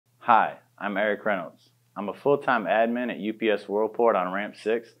Hi, I'm Eric Reynolds. I'm a full-time admin at UPS Worldport on Ramp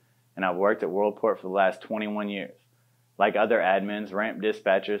 6, and I've worked at Worldport for the last 21 years. Like other admins, ramp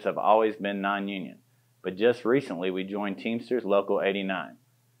dispatchers have always been non-union, but just recently we joined Teamsters Local 89.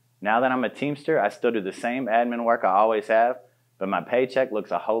 Now that I'm a Teamster, I still do the same admin work I always have, but my paycheck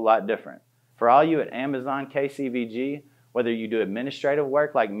looks a whole lot different. For all you at Amazon KCVG, whether you do administrative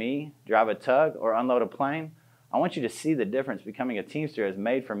work like me, drive a tug, or unload a plane, I want you to see the difference becoming a Teamster has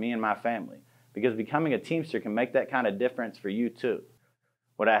made for me and my family, because becoming a Teamster can make that kind of difference for you too.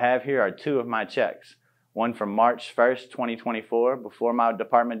 What I have here are two of my checks, one from March 1st, 2024, before my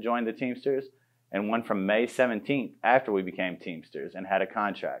department joined the Teamsters, and one from May 17th, after we became Teamsters and had a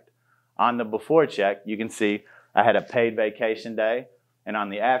contract. On the before check, you can see I had a paid vacation day, and on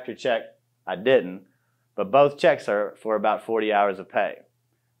the after check, I didn't, but both checks are for about 40 hours of pay.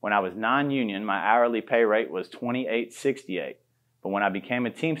 When I was non-union, my hourly pay rate was $28.68, but when I became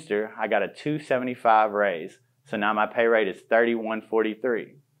a Teamster, I got a $2.75 raise, so now my pay rate is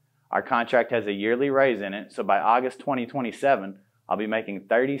 $31.43. Our contract has a yearly raise in it, so by August 2027, I'll be making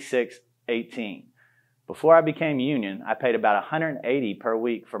 $36.18. Before I became union, I paid about $180 per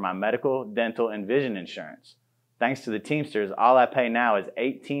week for my medical, dental, and vision insurance. Thanks to the Teamsters, all I pay now is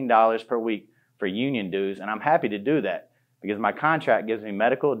 $18 per week for union dues, and I'm happy to do that, because my contract gives me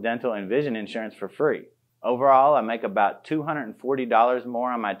medical, dental, and vision insurance for free. Overall, I make about $240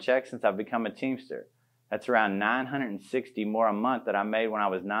 more on my check since I've become a Teamster. That's around $960 more a month that I made when I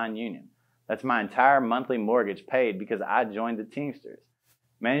was non-union. That's my entire monthly mortgage paid because I joined the Teamsters.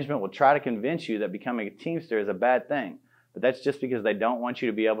 Management will try to convince you that becoming a Teamster is a bad thing, but that's just because they don't want you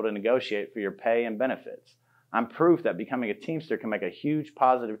to be able to negotiate for your pay and benefits. I'm proof that becoming a Teamster can make a huge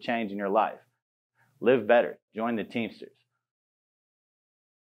positive change in your life. Live better. Join the Teamsters.